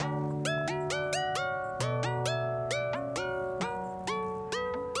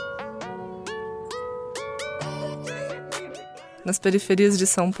Nas periferias de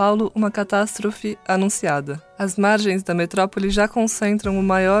São Paulo, uma catástrofe anunciada. As margens da metrópole já concentram o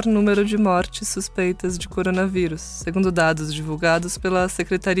maior número de mortes suspeitas de coronavírus, segundo dados divulgados pela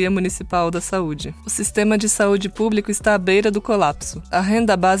Secretaria Municipal da Saúde. O sistema de saúde público está à beira do colapso. A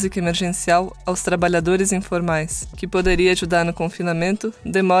renda básica emergencial aos trabalhadores informais, que poderia ajudar no confinamento,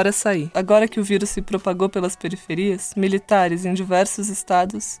 demora a sair. Agora que o vírus se propagou pelas periferias, militares em diversos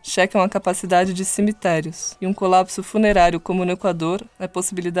estados checam a capacidade de cemitérios, e um colapso funerário como no Equador é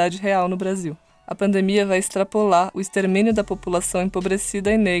possibilidade real no Brasil. A pandemia vai extrapolar o extermínio da população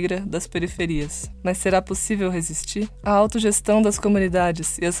empobrecida e negra das periferias. Mas será possível resistir? A autogestão das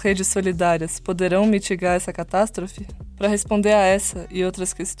comunidades e as redes solidárias poderão mitigar essa catástrofe? Para responder a essa e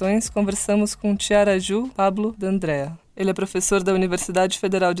outras questões, conversamos com Tiaraju Pablo D'Andrea. Ele é professor da Universidade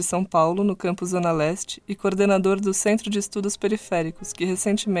Federal de São Paulo, no campus Zona Leste, e coordenador do Centro de Estudos Periféricos, que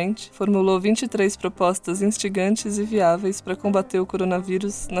recentemente formulou 23 propostas instigantes e viáveis para combater o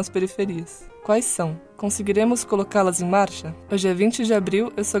coronavírus nas periferias. Quais são? Conseguiremos colocá-las em marcha? Hoje é 20 de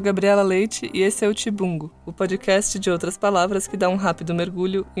abril, eu sou Gabriela Leite e esse é o Tibungo, o podcast de outras palavras que dá um rápido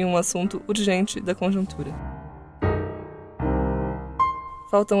mergulho em um assunto urgente da conjuntura.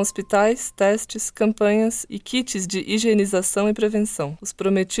 Faltam hospitais, testes, campanhas e kits de higienização e prevenção. Os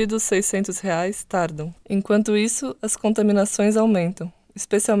prometidos R$600 tardam. Enquanto isso, as contaminações aumentam,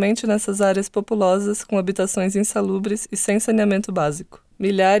 especialmente nessas áreas populosas com habitações insalubres e sem saneamento básico.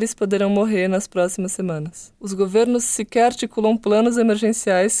 Milhares poderão morrer nas próximas semanas. Os governos sequer articulam planos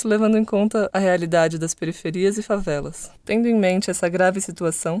emergenciais levando em conta a realidade das periferias e favelas. Tendo em mente essa grave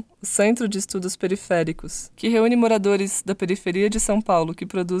situação, o Centro de Estudos Periféricos, que reúne moradores da periferia de São Paulo que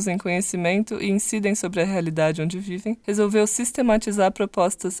produzem conhecimento e incidem sobre a realidade onde vivem, resolveu sistematizar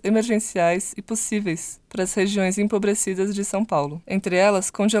propostas emergenciais e possíveis para as regiões empobrecidas de São Paulo. Entre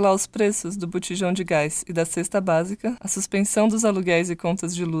elas, congelar os preços do botijão de gás e da cesta básica, a suspensão dos aluguéis e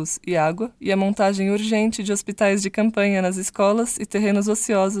contas de luz e água e a montagem urgente de hospitais de campanha nas escolas e terrenos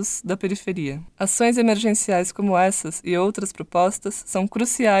ociosos da periferia. Ações emergenciais como essas e outras propostas são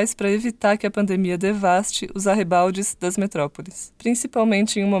cruciais para evitar que a pandemia devaste os arrabaldes das metrópoles,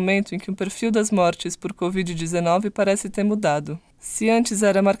 principalmente em um momento em que o perfil das mortes por Covid-19 parece ter mudado. Se antes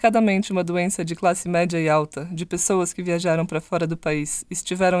era marcadamente uma doença de classe média e alta, de pessoas que viajaram para fora do país e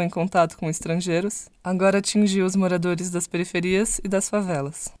estiveram em contato com estrangeiros, agora atingiu os moradores das periferias e das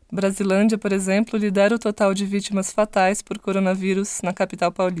favelas. Brasilândia, por exemplo, lidera o total de vítimas fatais por coronavírus na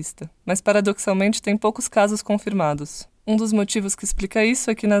capital paulista, mas paradoxalmente tem poucos casos confirmados. Um dos motivos que explica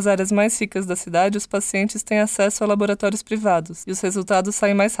isso é que nas áreas mais ricas da cidade os pacientes têm acesso a laboratórios privados e os resultados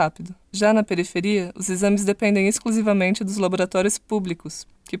saem mais rápido. Já na periferia, os exames dependem exclusivamente dos laboratórios públicos,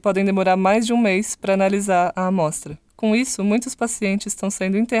 que podem demorar mais de um mês para analisar a amostra. Com isso, muitos pacientes estão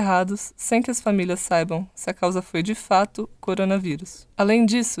sendo enterrados sem que as famílias saibam se a causa foi de fato coronavírus. Além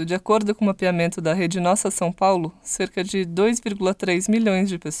disso, de acordo com o mapeamento da rede Nossa São Paulo, cerca de 2,3 milhões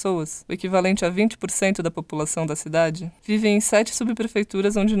de pessoas, o equivalente a 20% da população da cidade, vivem em 7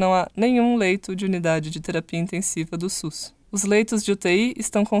 subprefeituras onde não há nenhum leito de unidade de terapia intensiva do SUS. Os leitos de UTI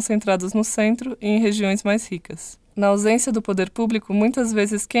estão concentrados no centro e em regiões mais ricas. Na ausência do poder público, muitas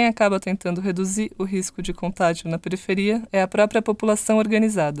vezes quem acaba tentando reduzir o risco de contágio na periferia é a própria população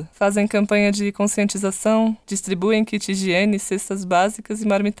organizada. Fazem campanha de conscientização, distribuem kit higiene, cestas básicas e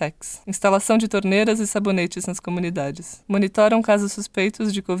marmitex, instalação de torneiras e sabonetes nas comunidades, monitoram casos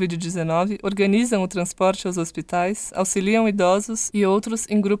suspeitos de Covid-19, organizam o transporte aos hospitais, auxiliam idosos e outros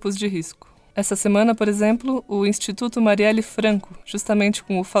em grupos de risco. Essa semana, por exemplo, o Instituto Marielle Franco, justamente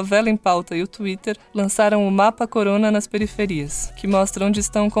com o Favela em Pauta e o Twitter, lançaram o Mapa Corona nas Periferias, que mostra onde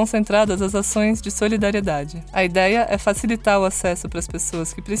estão concentradas as ações de solidariedade. A ideia é facilitar o acesso para as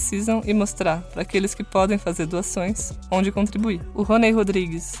pessoas que precisam e mostrar, para aqueles que podem fazer doações, onde contribuir. O Rony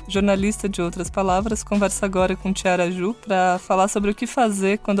Rodrigues, jornalista de Outras Palavras, conversa agora com Tiaraju para falar sobre o que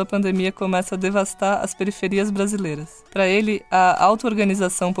fazer quando a pandemia começa a devastar as periferias brasileiras. Para ele, a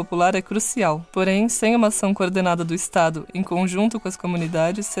auto-organização popular é crucial. Porém, sem uma ação coordenada do Estado, em conjunto com as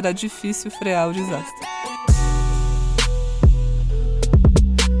comunidades, será difícil frear o desastre.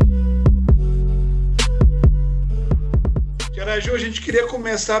 Tiaraju, a gente queria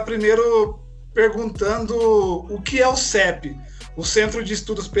começar primeiro perguntando o que é o CEP, o Centro de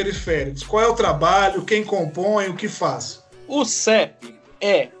Estudos Periféricos. Qual é o trabalho, quem compõe, o que faz? O CEP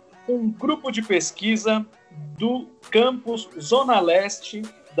é um grupo de pesquisa do campus Zona Leste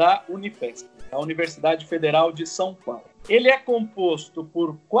da Unifesp, a Universidade Federal de São Paulo. Ele é composto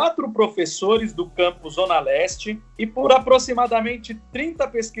por 4 professores do campus Zona Leste e por aproximadamente 30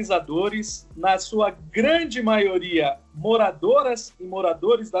 pesquisadores, na sua grande maioria moradoras e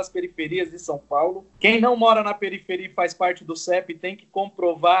moradores das periferias de São Paulo. Quem não mora na periferia e faz parte do CEP tem que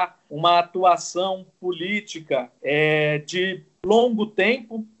comprovar uma atuação política de longo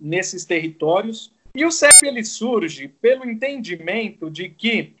tempo nesses territórios. E o CEP ele surge pelo entendimento de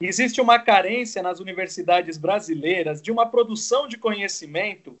que existe uma carência nas universidades brasileiras de uma produção de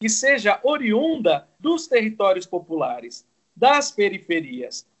conhecimento que seja oriunda dos territórios populares, das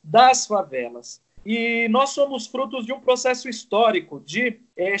periferias, das favelas. E nós somos frutos de um processo histórico de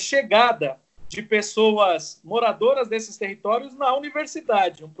chegada de pessoas moradoras desses territórios na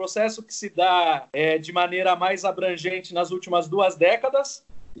universidade, um processo que se dá de maneira mais abrangente nas últimas 2 décadas.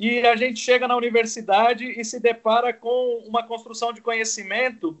 E a gente chega na universidade e se depara com uma construção de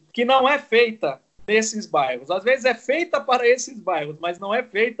conhecimento que não é feita nesses bairros. Às vezes é feita para esses bairros, mas não é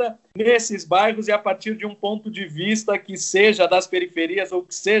feita nesses bairros e a partir de um ponto de vista que seja das periferias, ou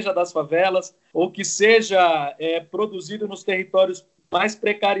que seja das favelas, ou que seja produzido nos territórios mais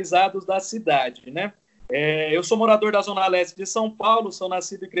precarizados da cidade, né? Eu sou morador da Zona Leste de São Paulo, sou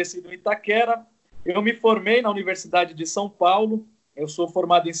nascido e crescido em Itaquera. Eu me formei na Universidade de São Paulo. Eu sou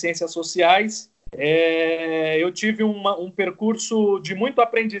formado em Ciências Sociais. Eu tive um percurso de muito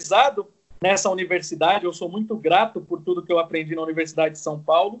aprendizado nessa universidade. Eu sou muito grato por tudo que eu aprendi na Universidade de São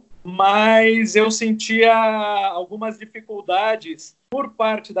Paulo, mas eu sentia algumas dificuldades por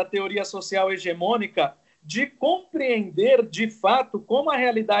parte da teoria social hegemônica de compreender, de fato, como a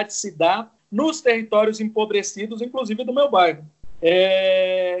realidade se dá nos territórios empobrecidos, inclusive do meu bairro.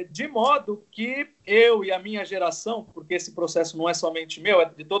 De modo que eu e a minha geração, porque esse processo não é somente meu, é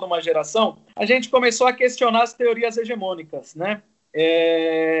de toda uma geração, a gente começou a questionar as teorias hegemônicas, né?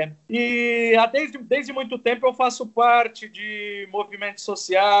 E desde muito tempo eu faço parte de movimentos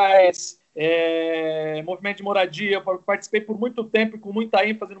sociais, movimento de moradia. Eu participei por muito tempo e com muita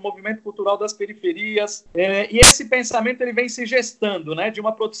ênfase no movimento cultural das periferias, e esse pensamento ele vem se gestando, né, de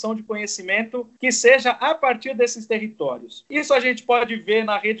uma produção de conhecimento que seja a partir desses territórios. Isso a gente pode ver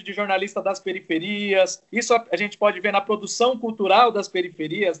na rede de jornalistas das periferias, isso a gente pode ver na produção cultural das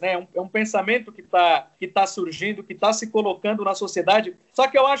periferias, né? É um pensamento que tá surgindo, que está se colocando na sociedade. Só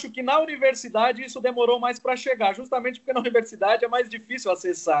que eu acho que na universidade isso demorou mais para chegar, justamente porque na universidade é mais difícil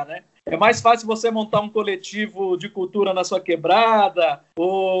acessar, né? É mais fácil você montar um coletivo de cultura na sua quebrada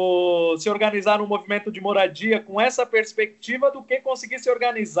ou se organizar num movimento de moradia com essa perspectiva do que conseguir se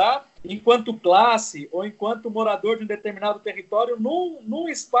organizar enquanto classe ou enquanto morador de um determinado território num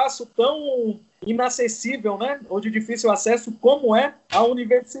espaço tão inacessível, né, ou de difícil acesso como é a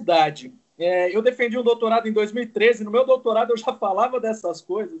universidade. Eu defendi um doutorado em 2013. No meu doutorado eu já falava dessas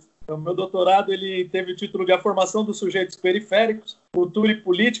coisas. O meu doutorado ele teve o título de A Formação dos Sujeitos Periféricos, Cultura e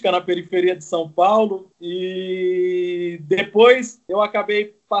Política na Periferia de São Paulo. E depois eu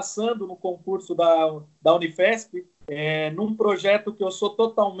acabei passando no concurso da Unifesp, num projeto que eu sou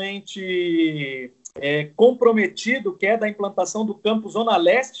totalmente comprometido, que é da implantação do campus Zona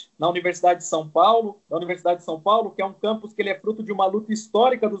Leste na Universidade de São Paulo, que é um campus que ele é fruto de uma luta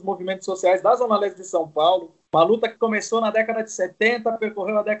histórica dos movimentos sociais da Zona Leste de São Paulo, uma luta que começou na década de 70,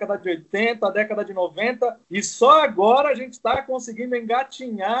 percorreu a década de 80, a década de 90, e só agora a gente está conseguindo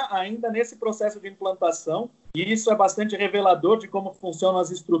engatinhar ainda nesse processo de implantação, e isso é bastante revelador de como funcionam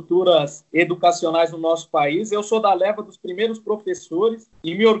as estruturas educacionais no nosso país. Eu sou da leva dos primeiros professores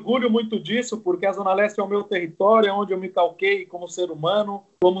e me orgulho muito disso, porque a Zona Leste é o meu território, é onde eu me calquei como ser humano,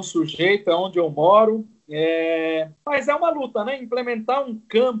 como sujeito, é onde eu moro. Mas é uma luta, né? Implementar um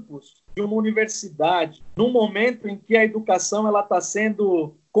campus de uma universidade num momento em que a educação está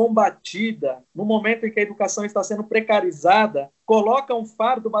sendo combatida, no momento em que a educação está sendo precarizada, coloca um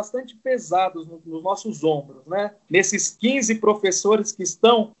fardo bastante pesado nos nossos ombros, né? Nesses 15 professores que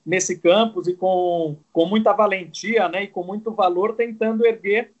estão nesse campus e com muita valentia, né, e com muito valor, tentando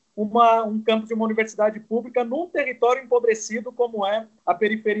erguer um campus de uma universidade pública num território empobrecido como é a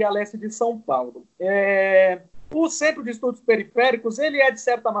periferia leste de São Paulo. O Centro de Estudos Periféricos ele é, de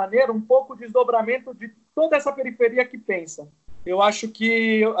certa maneira, um pouco desdobramento de toda essa periferia que pensa. Eu acho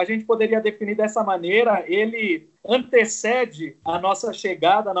que a gente poderia definir dessa maneira. Ele antecede a nossa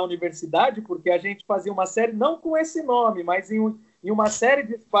chegada na universidade, porque a gente fazia uma série, não com esse nome, mas em uma série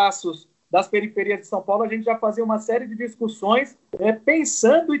de espaços das periferias de São Paulo, a gente já fazia uma série de discussões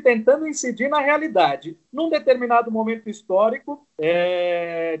pensando e tentando incidir na realidade. Num determinado momento histórico,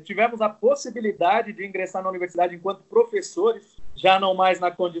 tivemos a possibilidade de ingressar na universidade enquanto professores, já não mais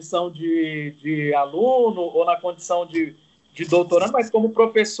na condição de aluno ou na condição de de doutorando, mas como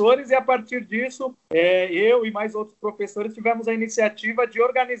professores, e a partir disso, eu e mais outros professores tivemos a iniciativa de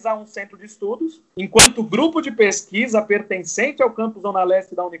organizar um centro de estudos, enquanto grupo de pesquisa pertencente ao campus Zona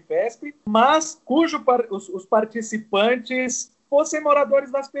Leste da Unifesp, mas os participantes fossem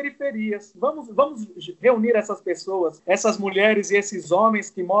moradores das periferias. Vamos reunir essas pessoas, essas mulheres e esses homens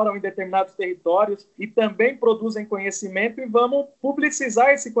que moram em determinados territórios e também produzem conhecimento, e vamos publicizar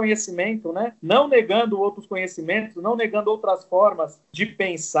esse conhecimento, né? Não negando outros conhecimentos, não negando outras formas de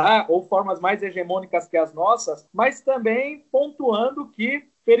pensar ou formas mais hegemônicas que as nossas, mas também pontuando que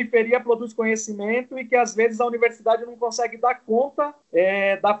periferia produz conhecimento e que às vezes a universidade não consegue dar conta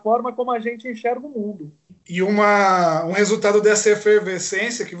da forma como a gente enxerga o mundo. E um resultado dessa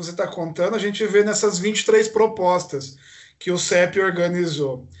efervescência que você está contando, a gente vê nessas 23 propostas que o CEP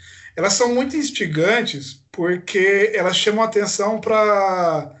organizou. Elas são muito instigantes porque elas chamam atenção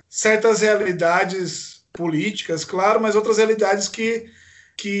para certas realidades políticas, claro, mas outras realidades que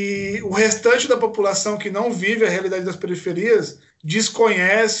o restante da população que não vive a realidade das periferias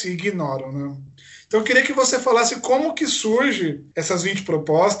desconhece e ignoram, né? Então eu queria que você falasse como que surge essas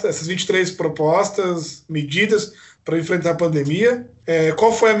 23 propostas, medidas para enfrentar a pandemia,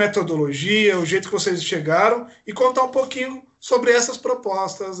 qual foi a metodologia, o jeito que vocês chegaram, e contar um pouquinho sobre essas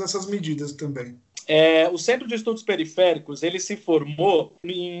propostas, essas medidas também. O Centro de Estudos Periféricos, ele se formou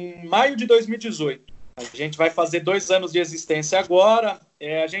em maio de 2018. A gente vai fazer 2 anos de existência agora.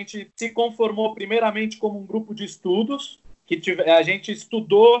 A gente se conformou primeiramente como um grupo de estudos, a gente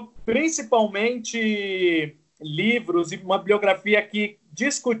estudou principalmente livros e uma bibliografia que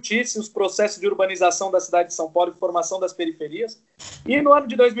discutisse os processos de urbanização da cidade de São Paulo e formação das periferias. E no ano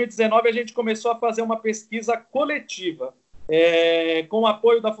de 2019 a gente começou a fazer uma pesquisa coletiva, com o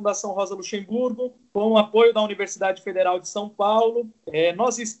apoio da Fundação Rosa Luxemburgo, com o apoio da Universidade Federal de São Paulo.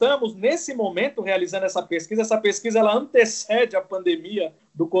 Nós estamos, nesse momento, realizando essa pesquisa. Essa pesquisa ela antecede a pandemia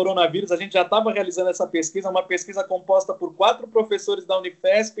do coronavírus. A gente já estava realizando essa pesquisa, uma pesquisa composta por 4 professores da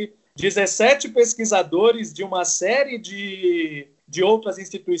Unifesp, 17 pesquisadores de uma série de outras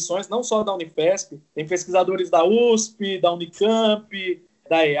instituições, não só da Unifesp. Tem pesquisadores da USP, da Unicamp,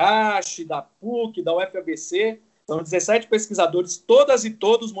 da EASH, da PUC, da UFABC. São 17 pesquisadores, todas e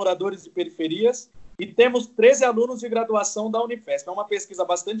todos moradores de periferias, e temos 13 alunos de graduação da Unifesp. É uma pesquisa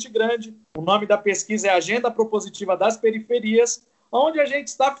bastante grande. O nome da pesquisa é Agenda Propositiva das Periferias, onde a gente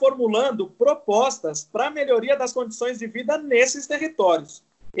está formulando propostas para a melhoria das condições de vida nesses territórios.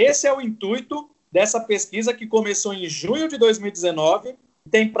 Esse é o intuito dessa pesquisa, que começou em junho de 2019 e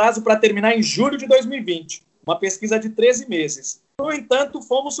tem prazo para terminar em julho de 2020. Uma pesquisa de 13 meses. No entanto,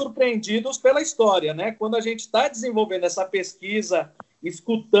 fomos surpreendidos pela história, né? Quando a gente está desenvolvendo essa pesquisa,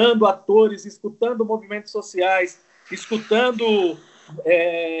 escutando atores, escutando movimentos sociais, escutando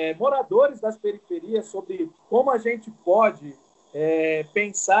moradores das periferias sobre como a gente pode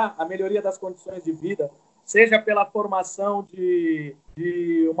pensar a melhoria das condições de vida, seja pela formação de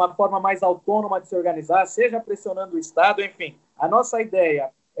uma forma mais autônoma de se organizar, seja pressionando o Estado, enfim. A nossa ideia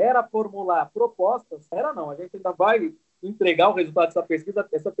era formular propostas, a gente ainda vai entregar o resultado dessa pesquisa.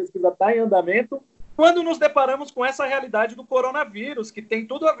 Essa pesquisa está em andamento, quando nos deparamos com essa realidade do coronavírus, que tem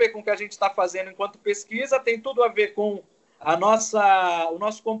tudo a ver com o que a gente está fazendo enquanto pesquisa, tem tudo a ver com o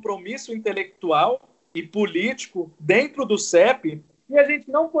nosso compromisso intelectual e político dentro do CEP, e a gente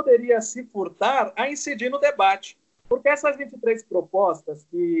não poderia se furtar a incidir no debate, porque essas 23 propostas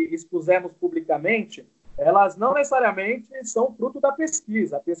que expusemos publicamente, elas não necessariamente são fruto da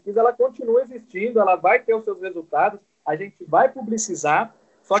pesquisa. A pesquisa ela continua existindo, ela vai ter os seus resultados, a gente vai publicizar,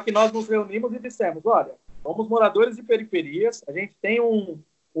 só que nós nos reunimos e dissemos, olha, somos moradores de periferias, a gente tem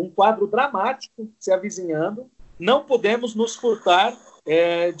um quadro dramático se avizinhando, não podemos nos furtar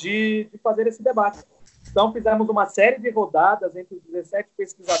de fazer esse debate. Então, fizemos uma série de rodadas entre os 17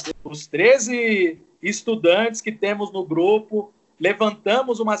 pesquisadores, os 13 estudantes que temos no grupo,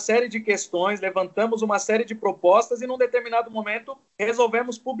 levantamos uma série de questões, levantamos uma série de propostas e, num determinado momento,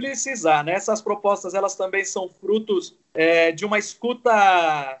 resolvemos publicizar, né? Essas propostas elas também são frutos de uma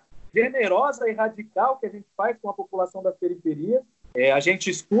escuta generosa e radical que a gente faz com a população das periferias. A gente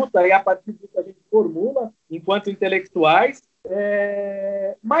escuta e, a partir disso, a gente formula enquanto intelectuais.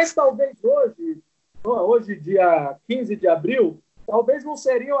 Mas talvez hoje, dia 15 de abril, talvez não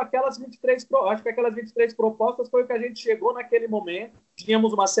seriam aquelas 23, acho que aquelas 23 propostas foi o que a gente chegou naquele momento.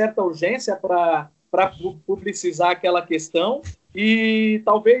 Tínhamos uma certa urgência para publicizar aquela questão e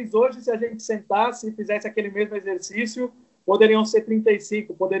talvez hoje, se a gente sentasse e fizesse aquele mesmo exercício, poderiam ser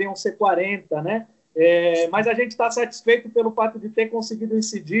 35, poderiam ser 40, né? Mas a gente está satisfeito pelo fato de ter conseguido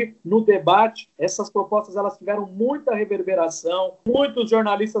incidir no debate. Essas propostas elas tiveram muita reverberação. Muitos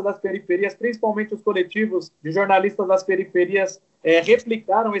jornalistas das periferias, principalmente os coletivos de jornalistas das periferias,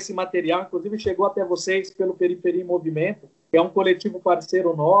 replicaram esse material. Inclusive chegou até vocês pelo Periferia em Movimento, que é um coletivo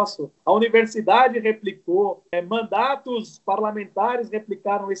parceiro nosso. A universidade replicou, mandatos parlamentares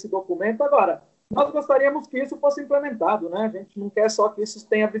replicaram esse documento. Agora, nós gostaríamos que isso fosse implementado, né? A gente não quer só que isso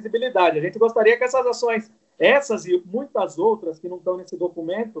tenha visibilidade. A gente gostaria que essas ações, essas e muitas outras que não estão nesse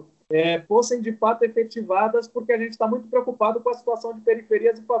documento, fossem de fato efetivadas, porque a gente está muito preocupado com a situação de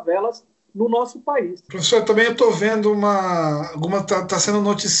periferias e favelas no nosso país. Professor, também eu estou vendo está sendo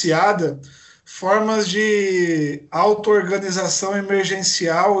noticiada formas de auto-organização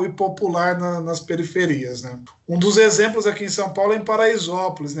emergencial e popular nas periferias, né? Um dos exemplos aqui em São Paulo é em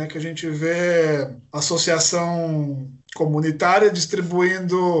Paraisópolis, né, que a gente vê associação comunitária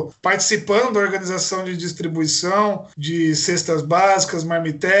participando da organização de distribuição de cestas básicas,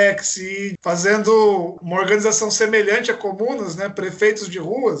 marmitex, e fazendo uma organização semelhante a comunas, né, prefeitos de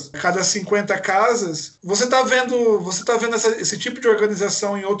ruas, cada 50 casas. Você está vendo esse tipo de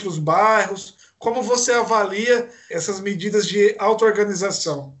organização em outros bairros? Como você avalia essas medidas de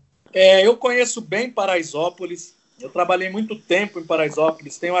auto-organização? Eu conheço bem Paraisópolis, eu trabalhei muito tempo em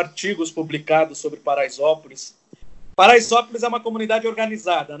Paraisópolis, tenho artigos publicados sobre Paraisópolis. Paraisópolis é uma comunidade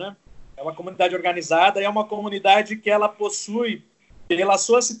organizada, né? É uma comunidade organizada e é uma comunidade que ela possui, pela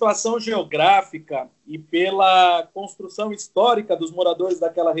sua situação geográfica e pela construção histórica dos moradores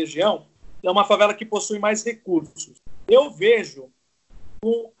daquela região, é uma favela que possui mais recursos. Eu vejo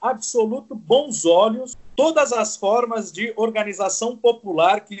com absoluto bons olhos todas as formas de organização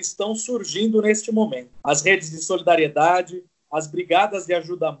popular que estão surgindo neste momento. As redes de solidariedade, as brigadas de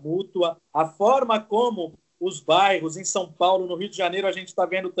ajuda mútua, a forma como os bairros em São Paulo, no Rio de Janeiro, a gente está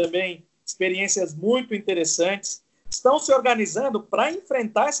vendo também experiências muito interessantes, estão se organizando para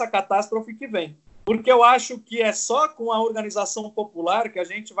enfrentar essa catástrofe que vem. Porque eu acho que é só com a organização popular que a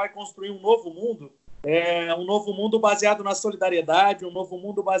gente vai construir um novo mundo, um novo mundo baseado na solidariedade, um novo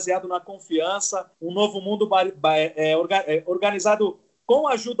mundo baseado na confiança, um novo mundo organizado com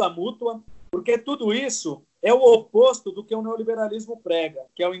ajuda mútua, porque tudo isso é o oposto do que o neoliberalismo prega,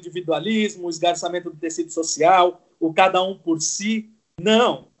 que é o individualismo, o esgarçamento do tecido social, o cada um por si.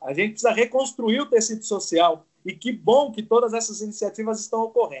 Não, a gente precisa reconstruir o tecido social. E que bom que todas essas iniciativas estão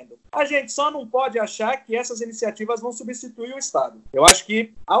ocorrendo. A gente só não pode achar que essas iniciativas vão substituir o Estado. Eu acho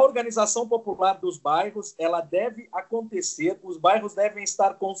que a organização popular dos bairros, ela deve acontecer, os bairros devem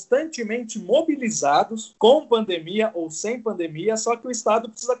estar constantemente mobilizados, com pandemia ou sem pandemia, só que o Estado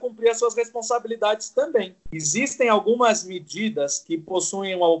precisa cumprir as suas responsabilidades também. Existem algumas medidas que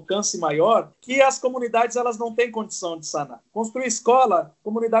possuem um alcance maior que as comunidades elas não têm condição de sanar. Construir escola, a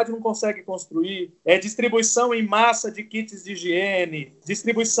comunidade não consegue construir, distribuição em massa de kits de higiene,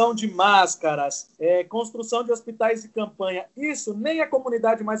 distribuição de máscaras, construção de hospitais de campanha. Isso nem a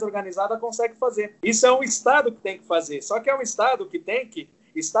comunidade mais organizada consegue fazer. Isso é um Estado que tem que fazer. Só que é um Estado que tem que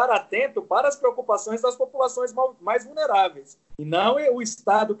estar atento para as preocupações das populações mais vulneráveis. E não é o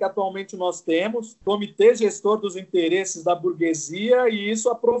Estado que atualmente nós temos, comitê gestor dos interesses da burguesia, e isso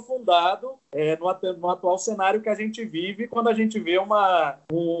aprofundado no atual cenário que a gente vive, quando a gente vê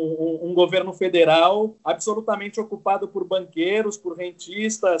um governo federal absolutamente ocupado por banqueiros, por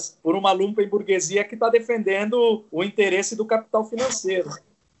rentistas, por uma lumpenburguesia que está defendendo o interesse do capital financeiro.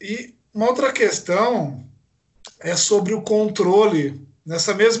 E uma outra questão é sobre o controle.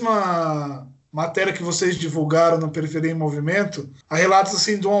 Nessa mesma matéria que vocês divulgaram no Periferia em Movimento, há relatos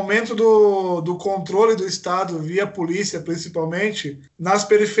assim, do aumento do controle do Estado via polícia, principalmente, nas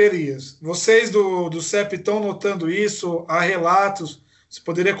periferias. Vocês do CEP estão notando isso? Há relatos? Você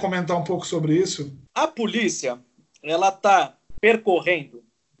poderia comentar um pouco sobre isso? A polícia ela está percorrendo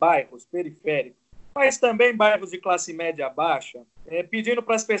bairros periféricos, mas também bairros de classe média baixa, pedindo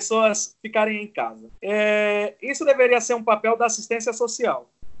para as pessoas ficarem em casa. Isso deveria ser um papel da assistência social.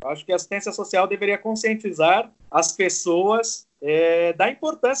 Eu acho que a assistência social deveria conscientizar as pessoas da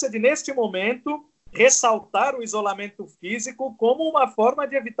importância de, neste momento, ressaltar o isolamento físico como uma forma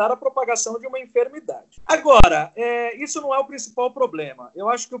de evitar a propagação de uma enfermidade. Agora, isso não é o principal problema. Eu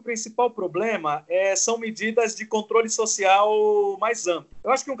acho que o principal problema são medidas de controle social mais amplo. Eu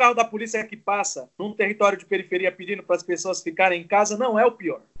acho que um carro da polícia que passa num território de periferia pedindo para as pessoas ficarem em casa não é o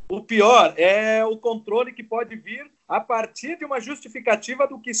pior. O pior é o controle que pode vir a partir de uma justificativa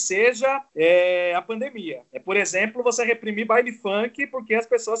do que seja a pandemia. Por exemplo, você reprimir baile funk porque as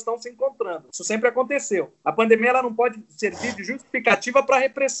pessoas estão se encontrando. Isso sempre aconteceu. A pandemia ela não pode servir de justificativa para a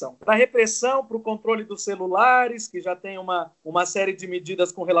repressão. Para a repressão, para o controle dos celulares, que já tem uma série de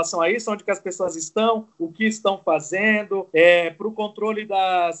medidas com relação a isso, onde que as pessoas estão, o que estão fazendo, para o controle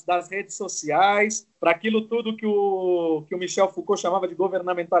das redes sociais, para aquilo tudo que o Michel Foucault chamava de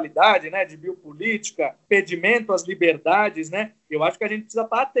governamentalidade, né, de biopolítica, impedimento às liberdades, né? Eu acho que a gente precisa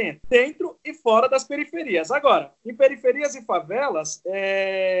estar atento, dentro e fora das periferias. Agora, em periferias e favelas,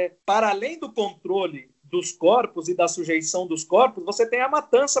 para além do controle dos corpos e da sujeição dos corpos, você tem a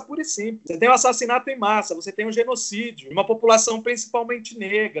matança pura e simples. Você tem o assassinato em massa, você tem o genocídio, uma população principalmente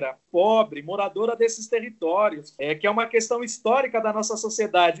negra, pobre, moradora desses territórios, que é uma questão histórica da nossa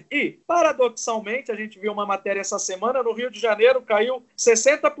sociedade. E, paradoxalmente, a gente viu uma matéria essa semana, no Rio de Janeiro caiu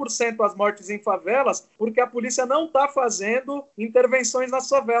 60% as mortes em favelas, porque a polícia não está fazendo intervenções nas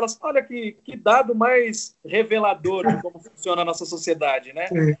favelas. Olha que dado mais revelador de como funciona a nossa sociedade, né?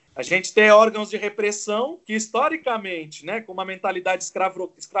 Sim. A gente tem órgãos de repressão que, historicamente, né, com uma mentalidade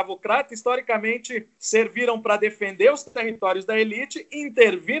escravocrata, historicamente serviram para defender os territórios da elite,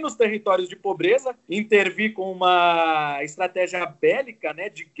 intervir nos territórios de pobreza, intervir com uma estratégia bélica, né,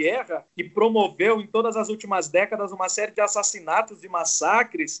 de guerra, que promoveu em todas as últimas décadas uma série de assassinatos, de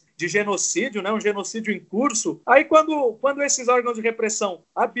massacres, de genocídio, né, um genocídio em curso. Aí, quando esses órgãos de repressão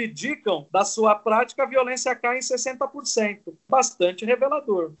abdicam da sua prática, a violência cai em 60%. Bastante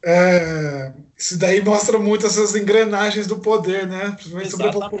revelador. Isso daí mostra muito essas engrenagens do poder, né? Principalmente sobre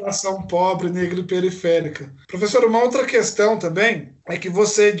a população pobre, negra e periférica. Professor, uma outra questão também é que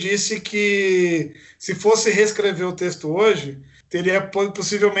você disse que se fosse reescrever o texto hoje, teria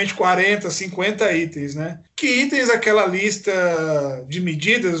possivelmente 40, 50 itens, né? Que itens daquela lista de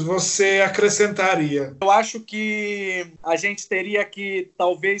medidas você acrescentaria? Eu acho que a gente teria que,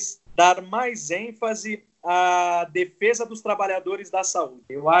 talvez, dar mais ênfase a defesa dos trabalhadores da saúde.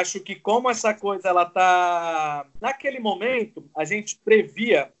 Eu acho que como essa coisa ela está... Naquele momento, a gente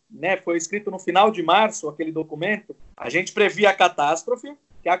previa, né, foi escrito no final de março, aquele documento, a gente previa a catástrofe,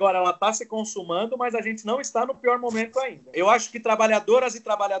 que agora ela está se consumando, mas a gente não está no pior momento ainda. Eu acho que trabalhadoras e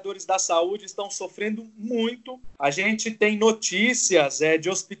trabalhadores da saúde estão sofrendo muito. A gente tem notícias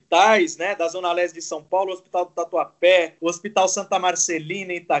de hospitais, né, da Zona Leste de São Paulo, o Hospital do Tatuapé, o Hospital Santa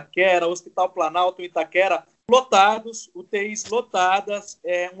Marcelina em Itaquera, o Hospital Planalto em Itaquera, lotados, UTIs lotadas,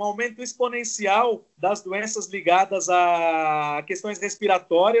 um aumento exponencial das doenças ligadas a questões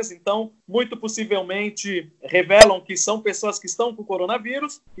respiratórias, então, muito possivelmente revelam que são pessoas que estão com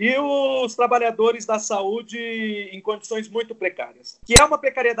coronavírus, e os trabalhadores da saúde em condições muito precárias, que é uma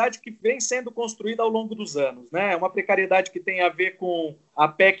precariedade que vem sendo construída ao longo dos anos, né? É uma precariedade que tem a ver com a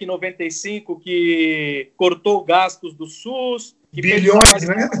PEC 95, que cortou gastos do SUS, que bilhões,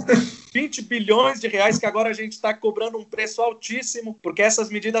 né? 20 bilhões de reais, que agora a gente está cobrando um preço altíssimo, porque essas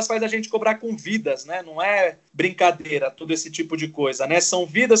medidas fazem a gente cobrar com vidas, né? Não é brincadeira todo esse tipo de coisa, né? São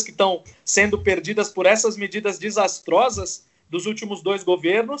vidas que estão sendo perdidas por essas medidas desastrosas dos últimos 2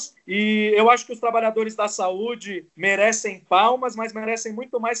 governos, e eu acho que os trabalhadores da saúde merecem palmas, mas merecem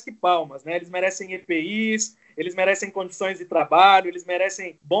muito mais que palmas, né? Eles merecem EPIs, eles merecem condições de trabalho, eles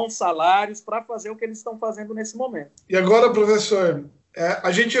merecem bons salários para fazer o que eles estão fazendo nesse momento. E agora, professor,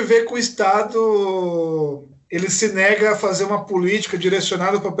 a gente vê que o Estado ele se nega a fazer uma política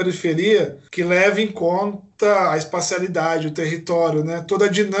direcionada para a periferia que leve em conta a espacialidade, o território, né? Toda a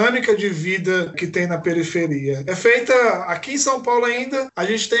dinâmica de vida que tem na periferia. É feita aqui em São Paulo ainda, a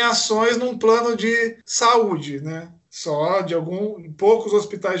gente tem ações num plano de saúde, né? Só de poucos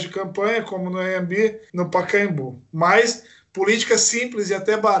hospitais de campanha, como no Anhembi, no Pacaembu. Mas políticas simples e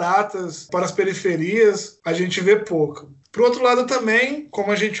até baratas para as periferias, a gente vê pouco. Por outro lado também,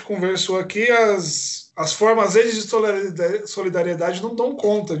 como a gente conversou aqui, as formas vezes de solidariedade não dão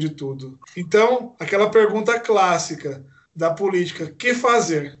conta de tudo. Então, aquela pergunta clássica da política, que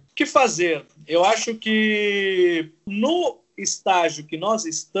fazer? O que fazer? Eu acho que no estágio que nós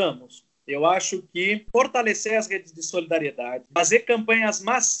estamos, eu acho que fortalecer as redes de solidariedade, fazer campanhas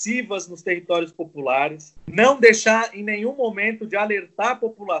massivas nos territórios populares, não deixar em nenhum momento de alertar a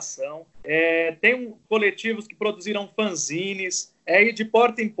população. Tem coletivos que produziram fanzines, ir de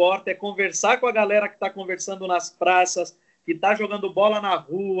porta em porta, conversar com a galera que está conversando nas praças, que está jogando bola na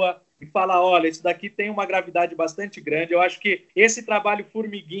rua, e falar, olha, isso daqui tem uma gravidade bastante grande. Eu acho que esse trabalho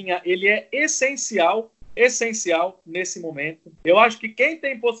formiguinha, ele é essencial nesse momento. Eu acho que quem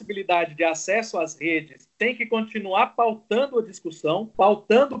tem possibilidade de acesso às redes tem que continuar pautando a discussão,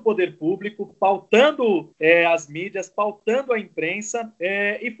 pautando o poder público, pautando as mídias, pautando a imprensa,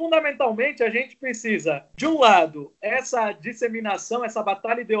 e fundamentalmente a gente precisa, de um lado, essa disseminação, essa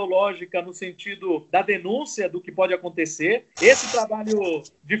batalha ideológica no sentido da denúncia do que pode acontecer, esse trabalho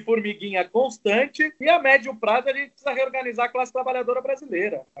de formiguinha constante, e a médio prazo a gente precisa reorganizar a classe trabalhadora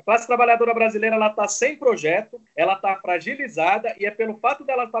brasileira. A classe trabalhadora brasileira está sem projeto, ela está fragilizada, e é pelo fato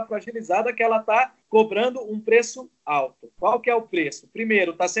dela estar fragilizada que ela está cobrando um preço alto. Qual que é o preço?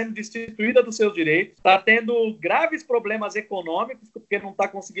 Primeiro, está sendo destituída dos seus direitos, está tendo graves problemas econômicos, porque não está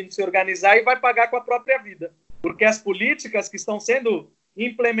conseguindo se organizar e vai pagar com a própria vida. Porque as políticas que estão sendo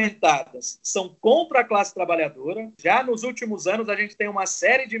implementadas são contra a classe trabalhadora. Já nos últimos anos a gente tem uma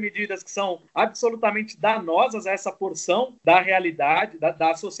série de medidas que são absolutamente danosas a essa porção da realidade,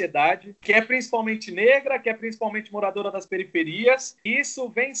 da sociedade, que é principalmente negra, que é principalmente moradora das periferias. Isso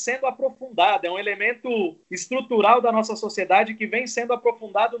vem sendo aprofundado, é um elemento estrutural da nossa sociedade que vem sendo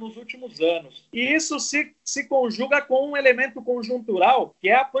aprofundado nos últimos anos. E isso se conjuga com um elemento conjuntural, que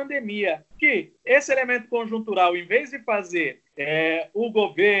é a pandemia, que esse elemento conjuntural, em vez de fazer o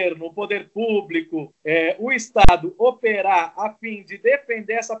governo, o poder público, o Estado operar a fim de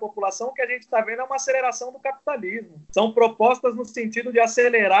defender essa população, o que a gente está vendo é uma aceleração do capitalismo. São propostas no sentido de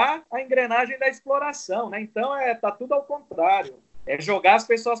acelerar a engrenagem da exploração, né? Então, está tudo ao contrário. É jogar as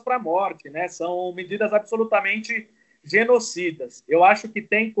pessoas para a morte, né? São medidas absolutamente genocidas. Eu acho que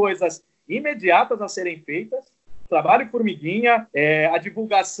tem coisas imediatas a serem feitas, trabalho formiguinha, a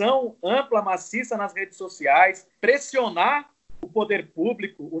divulgação ampla, maciça nas redes sociais, pressionar o poder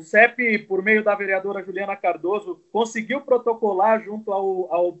público. O CEP, por meio da vereadora Juliana Cardoso, conseguiu protocolar junto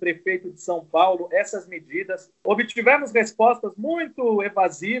ao prefeito de São Paulo essas medidas. Obtivemos respostas muito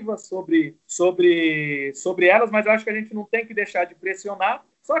evasivas sobre elas, mas eu acho que a gente não tem que deixar de pressionar.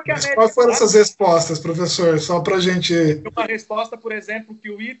 Só que mas quais foram essas respostas, professor? Só para a gente... Uma resposta, por exemplo, que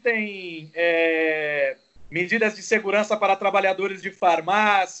o item medidas de segurança para trabalhadores de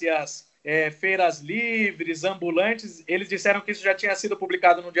farmácias, feiras livres, ambulantes, eles disseram que isso já tinha sido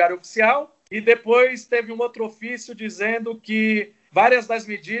publicado no Diário Oficial, e depois teve um outro ofício dizendo que várias das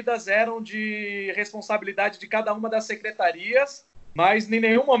medidas eram de responsabilidade de cada uma das secretarias, mas em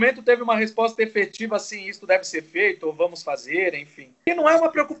nenhum momento teve uma resposta efetiva assim, isso deve ser feito, ou vamos fazer, enfim. E não é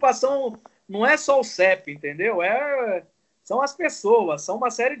uma preocupação, não é só o CEP, entendeu? São as pessoas, são uma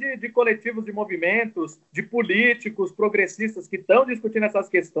série de coletivos, de movimentos, de políticos progressistas que estão discutindo essas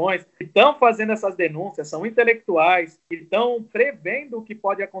questões, que estão fazendo essas denúncias, são intelectuais, que estão prevendo o que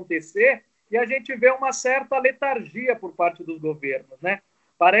pode acontecer, e a gente vê uma certa letargia por parte dos governos, né?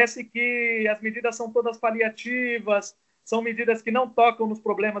 Parece que as medidas são todas paliativas, são medidas que não tocam nos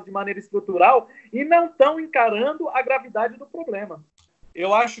problemas de maneira estrutural e não estão encarando a gravidade do problema.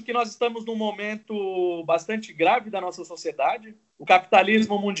 Eu acho que nós estamos num momento bastante grave da nossa sociedade. O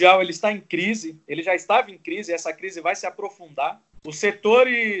capitalismo mundial ele está em crise, ele já estava em crise, e essa crise vai se aprofundar. Os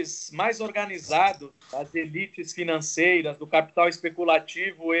setores mais organizados, as elites financeiras, do capital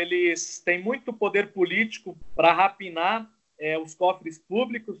especulativo, eles têm muito poder político para rapinar os cofres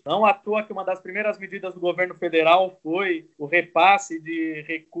públicos. Não à toa que uma das primeiras medidas do governo federal foi o repasse de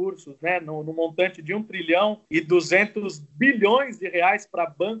recursos, né, no montante de 1 trilhão e 200 bilhões de reais para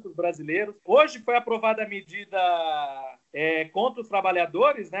bancos brasileiros. Hoje foi aprovada a medida contra os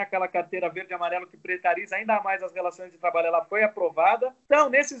trabalhadores, né, aquela carteira verde e amarelo que precariza ainda mais as relações de trabalho, ela foi aprovada. Então,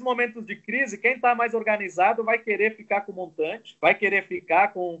 nesses momentos de crise, quem está mais organizado vai querer ficar com o montante, vai querer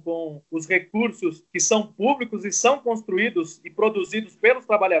ficar com os recursos que são públicos e são construídos e produzidos pelos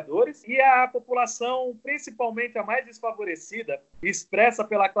trabalhadores, e a população, principalmente a mais desfavorecida, expressa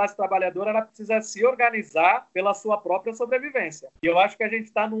pela classe trabalhadora, ela precisa se organizar pela sua própria sobrevivência. E eu acho que a gente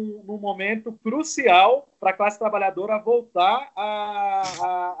está num momento crucial para a classe trabalhadora voltar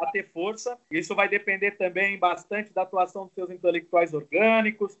a ter força. Isso vai depender também bastante da atuação dos seus intelectuais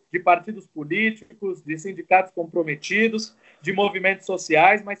orgânicos, de partidos políticos, de sindicatos comprometidos, de movimentos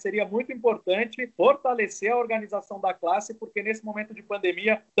sociais, mas seria muito importante fortalecer a organização da classe, porque nesse momento de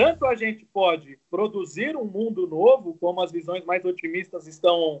pandemia, tanto a gente pode produzir um mundo novo, como as visões mais otimistas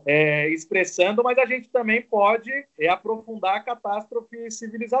estão expressando, mas a gente também pode aprofundar a catástrofe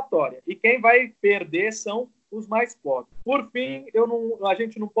civilizatória. E quem vai perder são os mais pobres. Por fim, a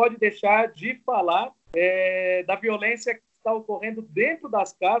gente não pode deixar de falar da violência que está ocorrendo dentro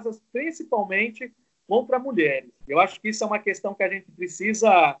das casas, principalmente contra mulheres. Eu acho que isso é uma questão que a gente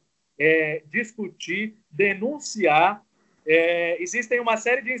precisa discutir, denunciar. Existem uma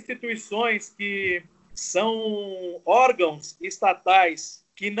série de instituições que são órgãos estatais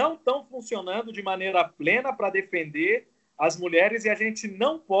que não estão funcionando de maneira plena para defender as mulheres, e a gente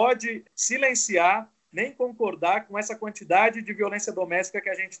não pode silenciar nem concordar com essa quantidade de violência doméstica que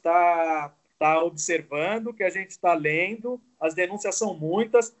a gente está observando, que a gente está lendo. As denúncias são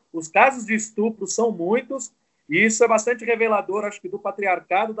muitas, os casos de estupro são muitos, e isso é bastante revelador, acho que, do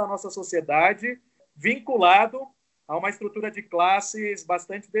patriarcado da nossa sociedade, vinculado a uma estrutura de classes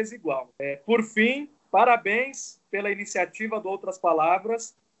bastante desigual. Por fim, parabéns pela iniciativa do Outras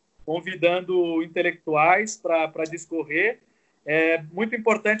Palavras, convidando intelectuais para discorrer. É muito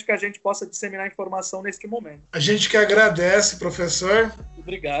importante que a gente possa disseminar informação neste momento. A gente que agradece, professor.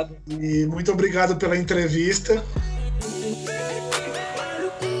 Obrigado. E muito obrigado pela entrevista.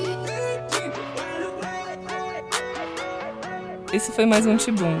 Esse foi mais um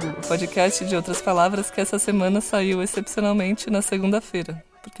Tibungo, o podcast de Outras Palavras que essa semana saiu excepcionalmente na segunda-feira,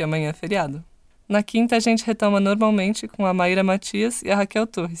 porque amanhã é feriado. Na quinta, a gente retoma normalmente com a Maíra Matias e a Raquel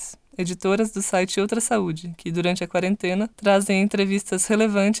Torres, editoras do site Outra Saúde, que durante a quarentena trazem entrevistas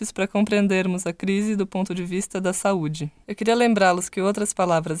relevantes para compreendermos a crise do ponto de vista da saúde. Eu queria lembrá-los que Outras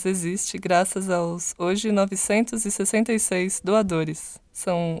Palavras existe graças aos hoje 966 doadores.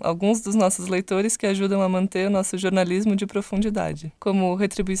 São alguns dos nossos leitores que ajudam a manter nosso jornalismo de profundidade. Como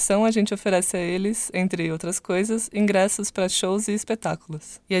retribuição, a gente oferece a eles, entre outras coisas, ingressos para shows e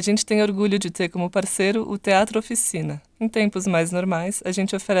espetáculos. E a gente tem orgulho de ter como parceiro o Teatro Oficina. Em tempos mais normais, a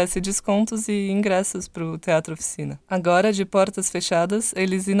gente oferece descontos e ingressos para o Teatro Oficina. Agora, de portas fechadas,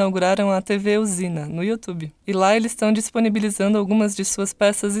 eles inauguraram a TV Usina, no YouTube. E lá eles estão disponibilizando algumas de suas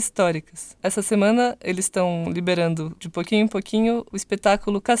peças históricas. Essa semana, eles estão liberando, de pouquinho em pouquinho, o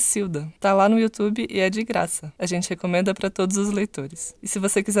espetáculo Cacilda. Tá lá no YouTube e é de graça. A gente recomenda para todos os leitores. E se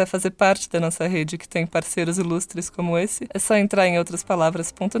você quiser fazer parte da nossa rede que tem parceiros ilustres como esse, é só entrar em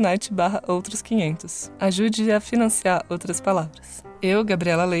outraspalavras.net/outros500. Ajude a financiar Outras Palavras. Eu,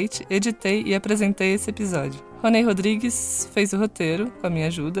 Gabriela Leite, editei e apresentei esse episódio. Ronei Rodrigues fez o roteiro, com a minha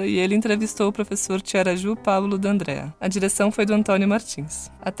ajuda, e ele entrevistou o professor Tiaraju Pablo D'Andrea. A direção foi do Antônio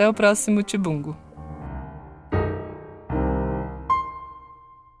Martins. Até o próximo Tibungo.